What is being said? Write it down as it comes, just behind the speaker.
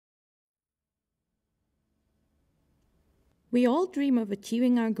We all dream of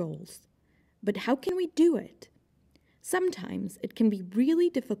achieving our goals, but how can we do it? Sometimes it can be really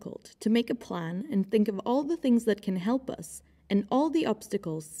difficult to make a plan and think of all the things that can help us and all the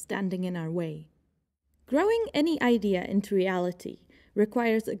obstacles standing in our way. Growing any idea into reality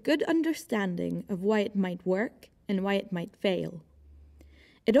requires a good understanding of why it might work and why it might fail.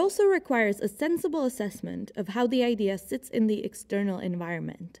 It also requires a sensible assessment of how the idea sits in the external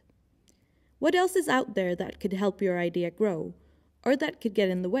environment. What else is out there that could help your idea grow, or that could get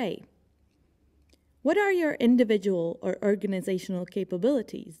in the way? What are your individual or organizational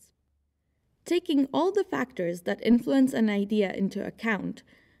capabilities? Taking all the factors that influence an idea into account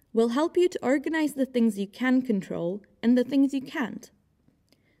will help you to organize the things you can control and the things you can't.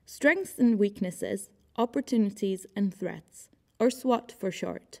 Strengths and weaknesses, opportunities and threats, or SWOT for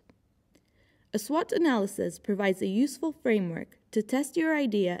short. A SWOT analysis provides a useful framework to test your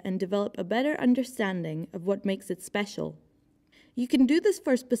idea and develop a better understanding of what makes it special. You can do this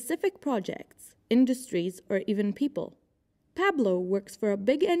for specific projects, industries, or even people. Pablo works for a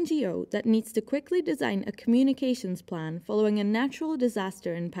big NGO that needs to quickly design a communications plan following a natural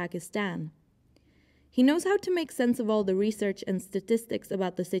disaster in Pakistan. He knows how to make sense of all the research and statistics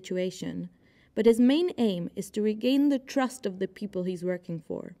about the situation, but his main aim is to regain the trust of the people he's working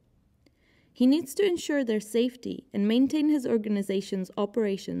for. He needs to ensure their safety and maintain his organization's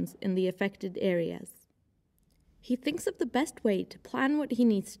operations in the affected areas. He thinks of the best way to plan what he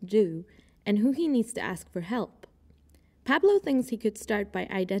needs to do and who he needs to ask for help. Pablo thinks he could start by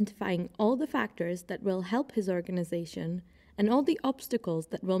identifying all the factors that will help his organization and all the obstacles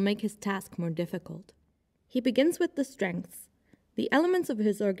that will make his task more difficult. He begins with the strengths, the elements of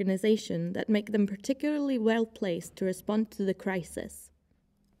his organization that make them particularly well placed to respond to the crisis.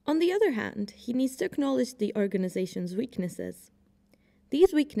 On the other hand, he needs to acknowledge the organization's weaknesses.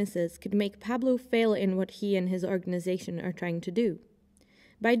 These weaknesses could make Pablo fail in what he and his organization are trying to do.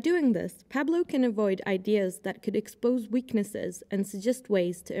 By doing this, Pablo can avoid ideas that could expose weaknesses and suggest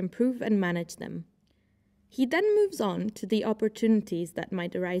ways to improve and manage them. He then moves on to the opportunities that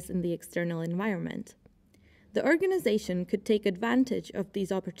might arise in the external environment. The organization could take advantage of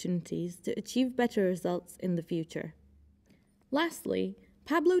these opportunities to achieve better results in the future. Lastly,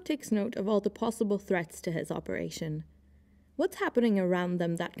 Pablo takes note of all the possible threats to his operation. What's happening around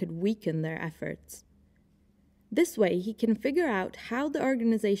them that could weaken their efforts? This way, he can figure out how the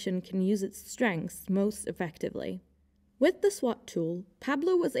organization can use its strengths most effectively. With the SWOT tool,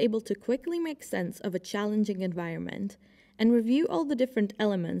 Pablo was able to quickly make sense of a challenging environment and review all the different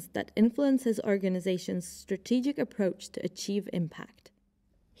elements that influence his organization's strategic approach to achieve impact.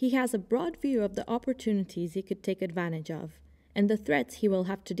 He has a broad view of the opportunities he could take advantage of and the threats he will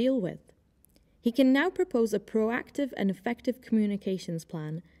have to deal with. He can now propose a proactive and effective communications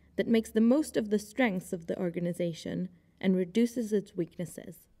plan that makes the most of the strengths of the organization and reduces its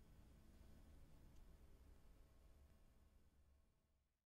weaknesses.